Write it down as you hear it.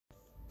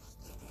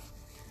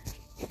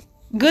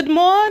Good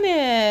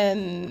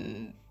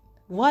morning.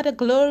 What a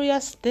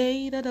glorious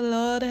day that the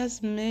Lord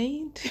has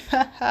made,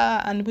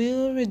 and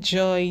we'll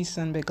rejoice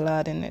and be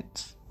glad in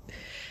it.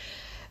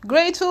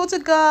 Grateful to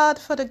God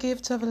for the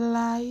gift of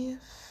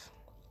life.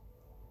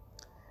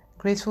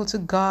 Grateful to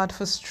God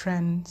for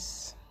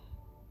strength.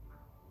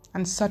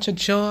 And such a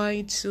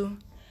joy to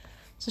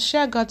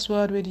share God's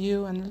word with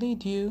you and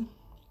lead you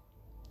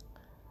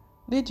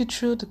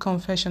through the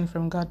confession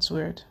from God's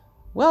word.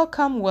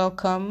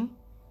 Welcome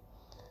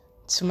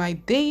to my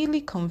daily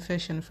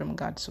confession from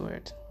God's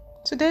word.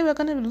 Today we're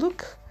going to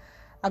look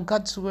at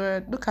God's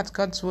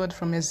word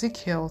from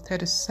Ezekiel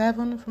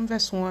 37 from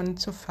verse 1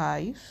 to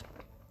 5.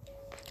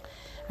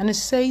 And it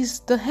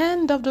says, "The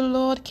hand of the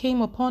Lord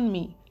came upon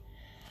me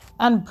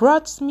and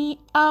brought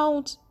me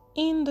out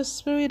in the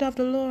spirit of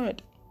the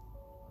Lord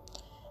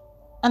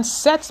and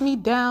set me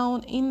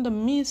down in the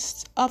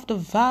midst of the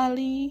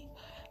valley,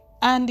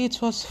 and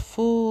it was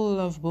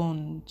full of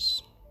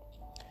bones.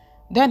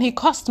 Then he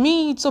caused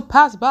me to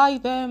pass by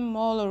them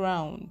all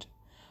around.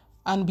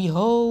 And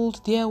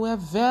behold, there were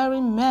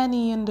very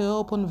many in the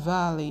open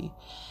valley,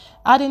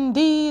 and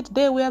indeed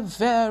they were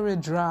very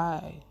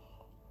dry.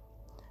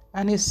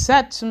 And he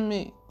said to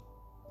me,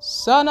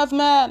 Son of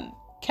man,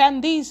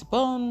 can these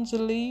bones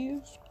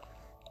live?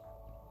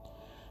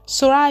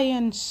 So I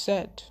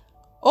answered,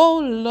 O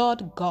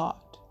Lord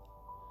God,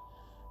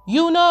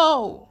 you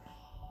know.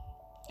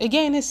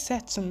 Again he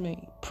said to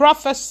me,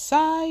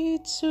 Prophesy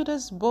to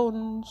these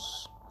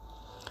bones,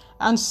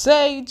 and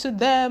say to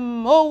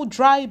them, O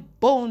dry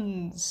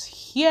bones,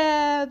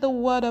 hear the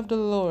word of the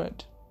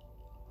Lord.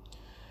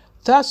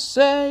 Thus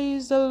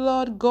says the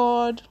Lord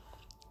God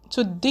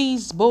to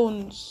these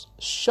bones,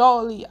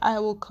 Surely I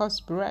will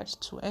cause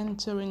breath to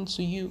enter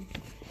into you,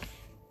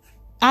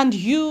 and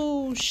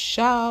you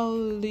shall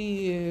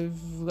live.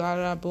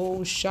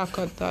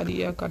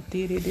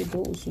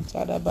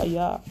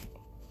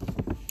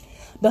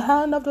 The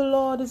hand of the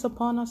Lord is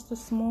upon us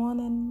this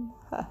morning.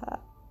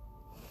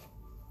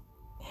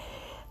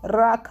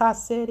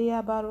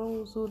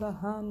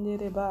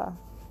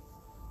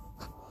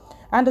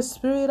 And the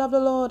Spirit of the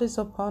Lord is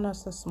upon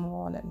us this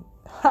morning.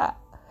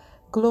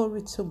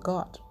 Glory to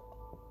God.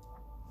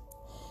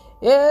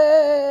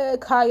 The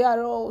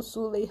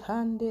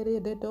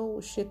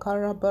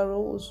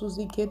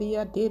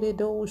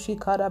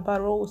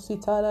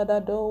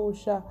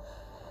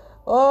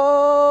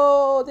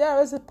Oh,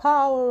 there is a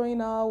power in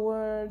our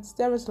words.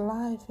 There is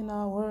life in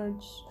our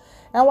words.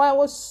 And when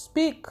we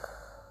speak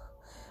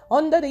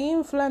under the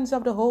influence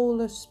of the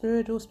Holy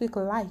Spirit, we speak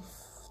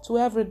life to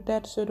every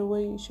dead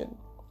situation.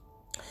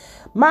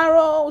 This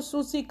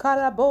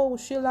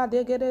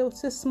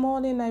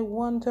morning I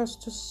want us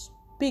to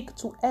speak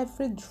to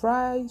every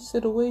dry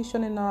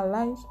situation in our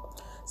lives.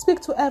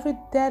 Speak to every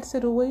dead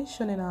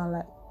situation in our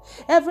life.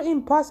 Every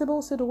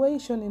impossible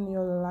situation in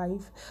your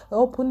life.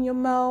 Open your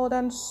mouth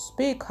and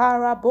speak.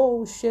 The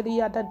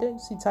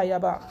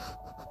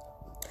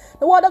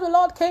word of the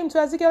Lord came to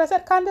Ezekiel. I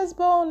said, Can these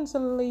bones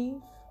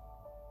live?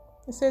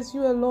 He says,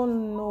 You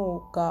alone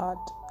know, God.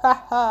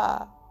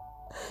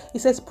 He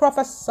says,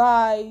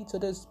 Prophesy to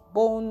these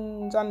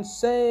bones and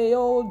say,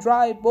 Oh,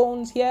 dry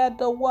bones, hear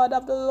the word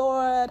of the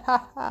Lord.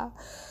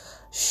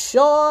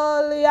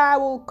 Surely I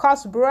will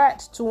cause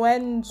breath to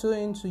enter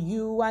into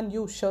you, and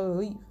you shall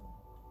live.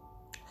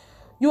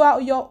 You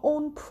are your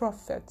own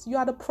prophet. You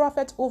are the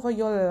prophet over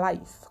your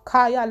life.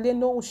 Kaya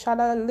Leno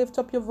Shala, lift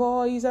up your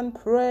voice and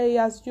pray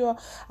as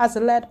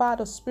led by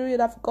the Spirit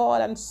of God,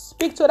 and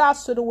speak to that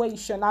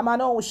situation.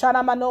 Amano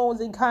Shana Mano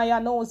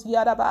Zikaya knows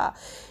Yadaba.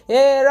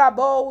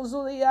 Erabo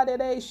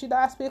Zuliade. Should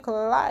I speak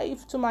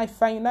life to my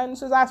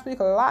finances? I speak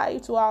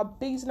life to our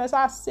business.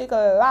 I speak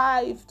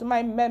life to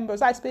my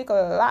members. I speak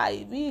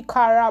life.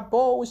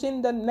 Ikarabos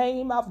in the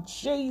name of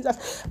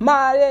Jesus.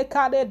 Mare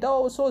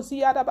Kadedo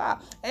Soziadaba.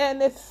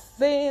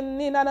 Anything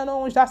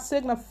that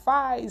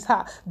signifies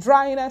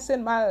dryness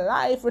in my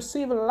life,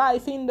 receive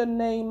life in the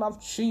name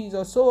of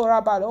Jesus. Oh,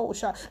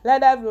 Rabadosha,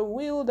 let every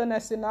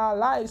wilderness in our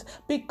lives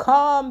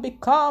become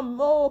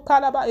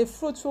a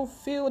fruitful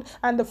field,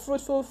 and the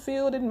fruitful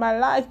field in my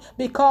life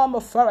become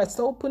a forest.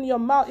 Open your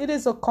mouth. It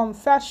is a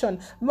confession.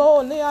 You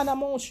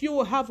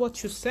will have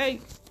what you say.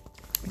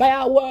 By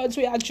our words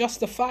we are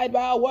justified,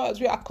 by our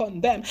words we are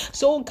condemned.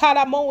 So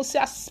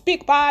Karamosia,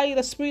 speak by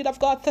the Spirit of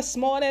God this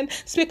morning.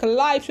 Speak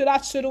life to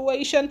that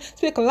situation.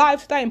 Speak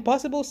life to that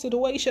impossible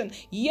situation.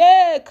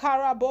 Yeah,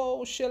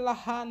 Karabo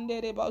Shilahande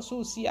de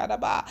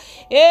Basusiadaba.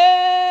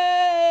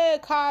 Eh,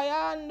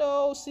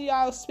 Kayando. See,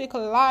 I'll speak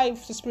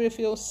life to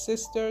Spirit-filled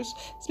sisters.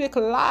 Speak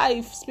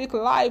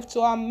life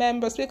to our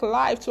members. Speak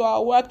life to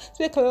our work.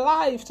 Speak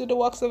life to the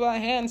works of our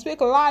hands.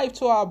 Speak life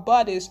to our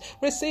bodies.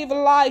 Receive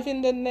life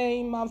in the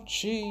name of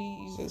Jesus.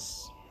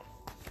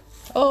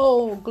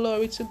 Oh,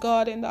 glory to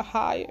God in the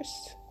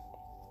highest.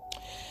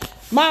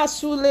 We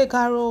chart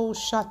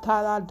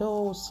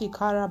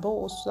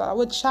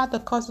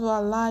the course of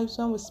our lives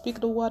when we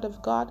speak the word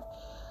of God.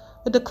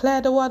 We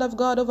declare the word of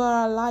God over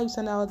our lives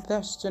and our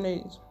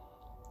destinies.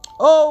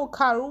 Oh,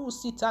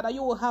 Karusita, that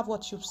you will have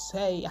what you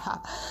say.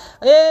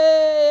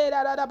 Let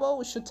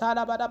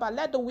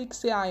the weak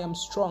say I am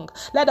strong.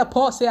 Let the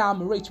poor say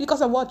I'm rich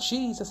because of what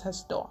Jesus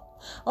has done.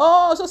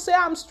 Oh, so say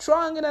I'm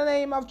strong in the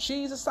name of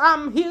Jesus.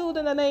 I'm healed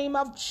in the name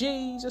of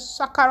Jesus.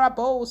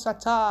 Sakarabo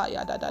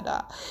sataya da da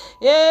da.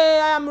 Yeah,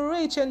 I am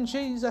rich in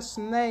Jesus'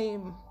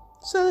 name.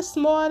 So this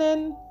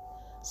morning,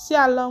 say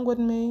along with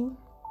me.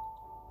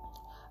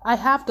 I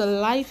have the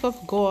life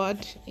of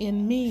God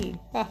in me.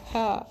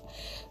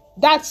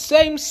 That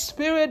same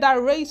spirit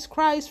that raised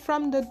Christ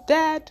from the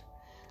dead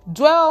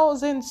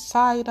dwells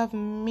inside of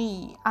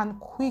me and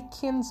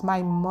quickens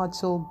my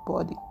mortal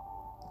body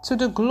to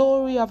the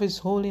glory of his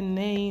holy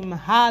name.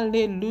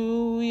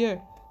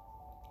 Hallelujah.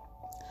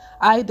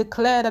 I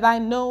declare that I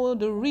know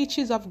the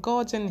riches of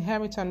God's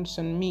inheritance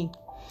in me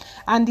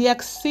and the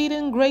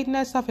exceeding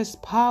greatness of his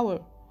power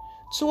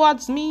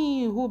towards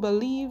me who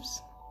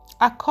believes,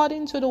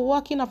 according to the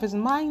working of his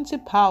mighty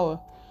power,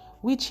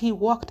 which he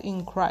worked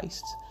in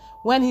Christ,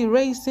 when he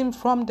raised him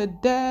from the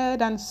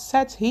dead and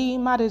set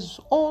him at his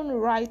own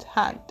right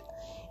hand,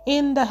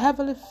 in the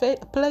heavenly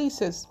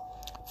places,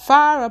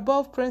 far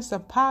above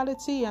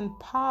principality and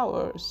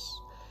powers,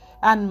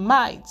 and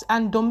might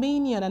and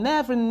dominion, and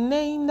every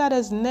name that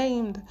is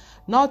named,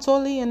 not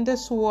only in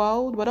this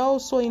world, but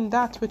also in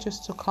that which is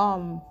to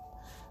come.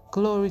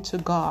 Glory to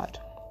God.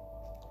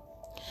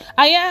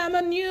 I am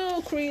a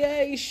new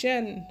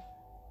creation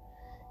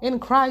in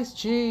Christ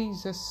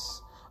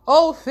Jesus.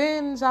 All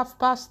things have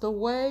passed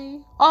away.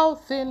 All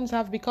things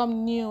have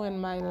become new in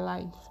my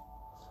life.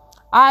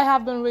 I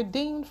have been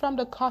redeemed from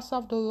the curse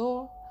of the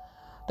law.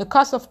 The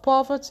curse of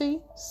poverty,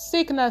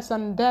 sickness,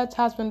 and death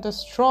has been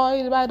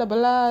destroyed by the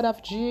blood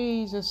of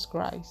Jesus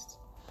Christ.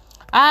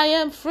 I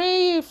am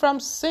free from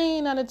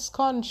sin and its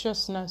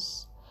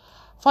consciousness,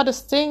 for the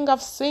sting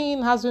of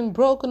sin has been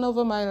broken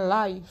over my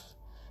life.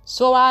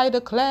 So I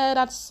declare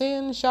that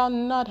sin shall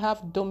not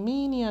have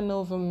dominion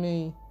over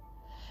me.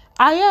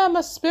 I am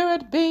a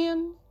spirit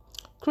being,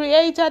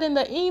 created in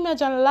the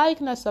image and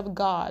likeness of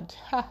God.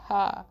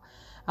 I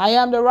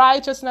am the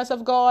righteousness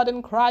of God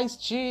in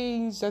Christ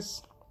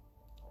Jesus.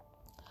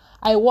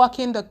 I walk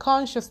in the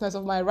consciousness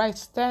of my right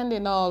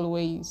standing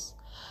always.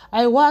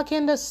 I walk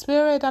in the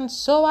spirit, and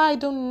so I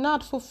do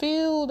not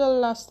fulfill the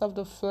lust of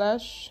the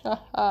flesh.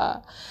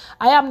 I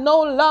am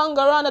no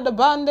longer under the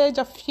bondage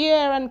of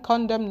fear and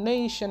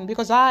condemnation,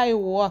 because I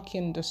walk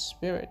in the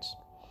spirit.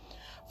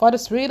 For the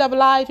spirit of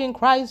life in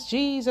Christ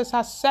Jesus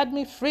has set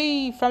me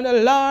free from the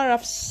law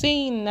of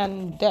sin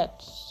and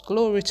death.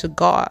 Glory to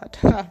God.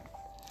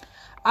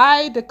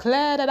 I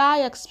declare that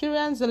I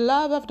experience the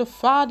love of the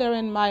Father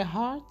in my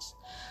heart.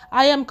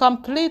 I am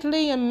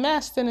completely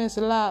immersed in his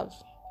love.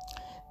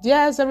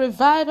 There is a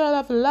revival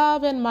of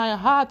love in my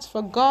heart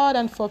for God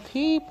and for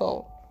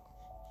people.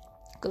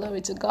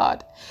 Glory to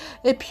God.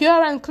 A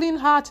pure and clean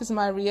heart is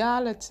my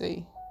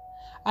reality.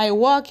 I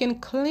walk in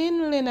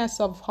cleanliness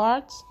of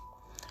heart,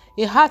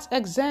 a heart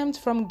exempt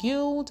from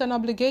guilt and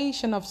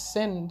obligation of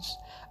sins.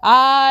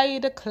 I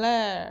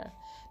declare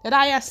that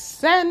I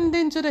ascend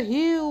into the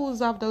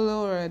hills of the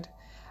Lord.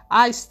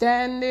 I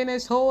stand in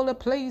his holy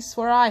place,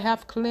 for I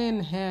have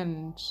clean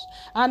hands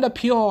and a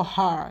pure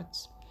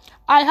heart.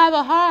 I have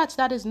a heart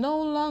that is no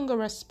longer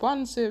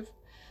responsive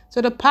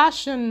to the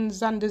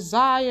passions and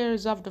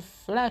desires of the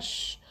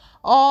flesh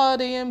or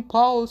the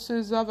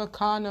impulses of a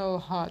carnal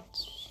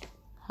heart.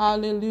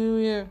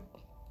 Hallelujah.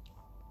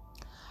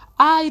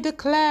 I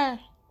declare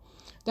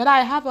that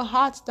I have a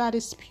heart that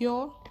is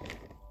pure,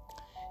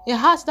 a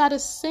heart that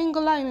is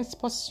singular in its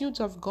pursuit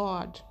of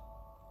God.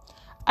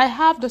 I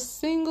have the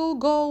single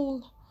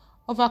goal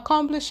of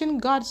accomplishing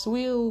God's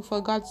will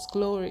for God's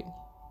glory.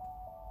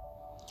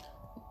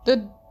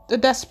 The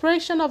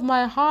desperation of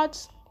my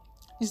heart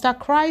is that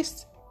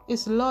Christ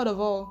is Lord of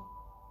all,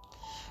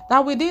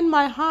 that within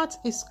my heart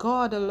is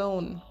God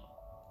alone,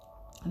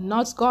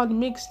 not God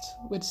mixed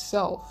with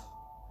self,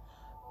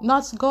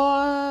 not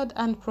God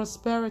and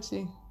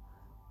prosperity,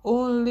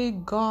 only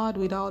God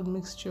without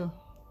mixture.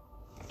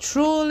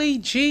 Truly,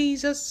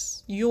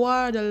 Jesus, you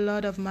are the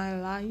Lord of my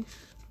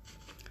life.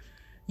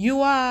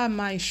 You are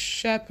my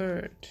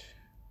shepherd.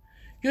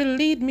 You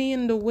lead me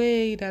in the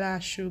way that I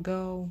should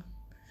go.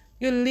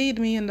 You lead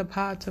me in the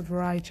path of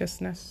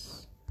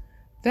righteousness.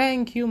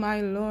 Thank you,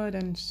 my Lord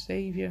and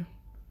Savior.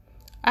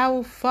 I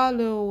will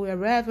follow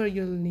wherever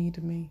you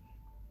lead me.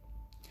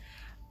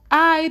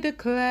 I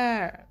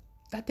declare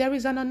that there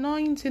is an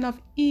anointing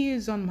of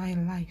ease on my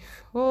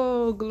life.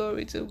 Oh,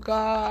 glory to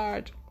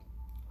God.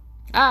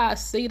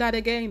 Say that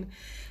again.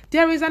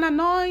 There is an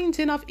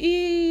anointing of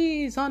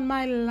ease on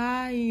my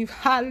life.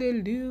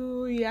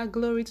 Hallelujah.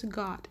 Glory to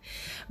God.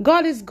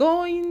 God is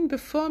going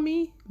before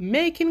me,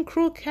 making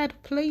crooked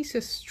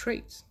places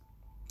straight.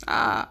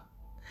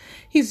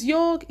 His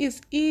yoke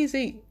is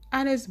easy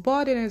and his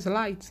burden is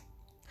light.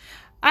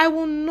 I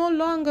will no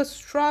longer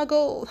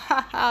struggle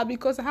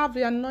because I have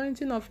the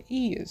anointing of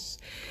ease.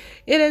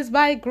 It is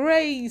by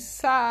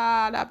grace,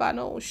 by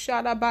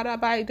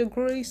the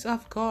grace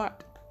of God,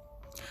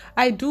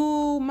 I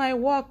do my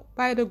work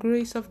by the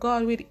grace of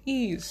God with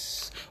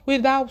ease,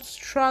 without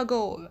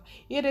struggle.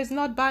 It is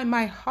not by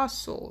my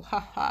hustle.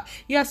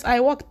 Yes, I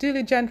work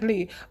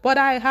diligently, but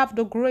I have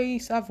the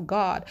grace of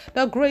God.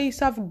 The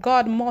grace of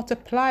God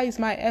multiplies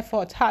my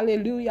effort.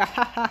 Hallelujah.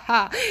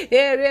 I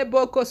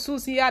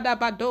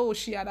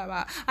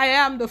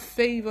am the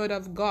favored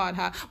of God.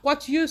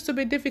 What used to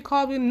be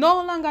difficult will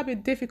no longer be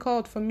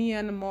difficult for me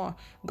anymore.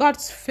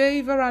 God's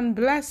favor and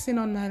blessing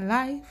on my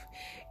life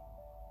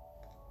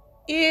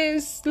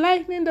is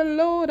lightening the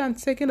load and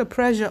taking the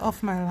pressure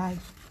off my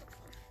life.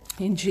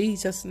 In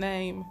Jesus'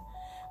 name.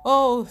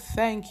 Oh,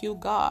 thank you,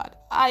 God.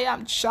 I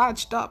am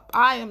charged up.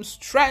 I am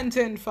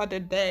strengthened for the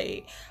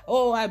day.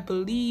 Oh, I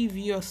believe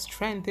you're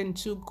strengthened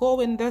to go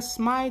in this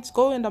might,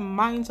 go in the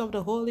minds of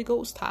the Holy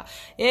Ghost,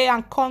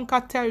 and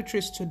conquer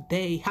territories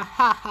today,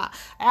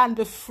 and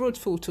be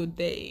fruitful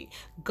today.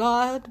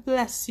 God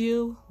bless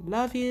you.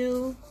 Love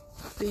you.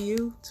 See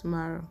you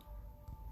tomorrow.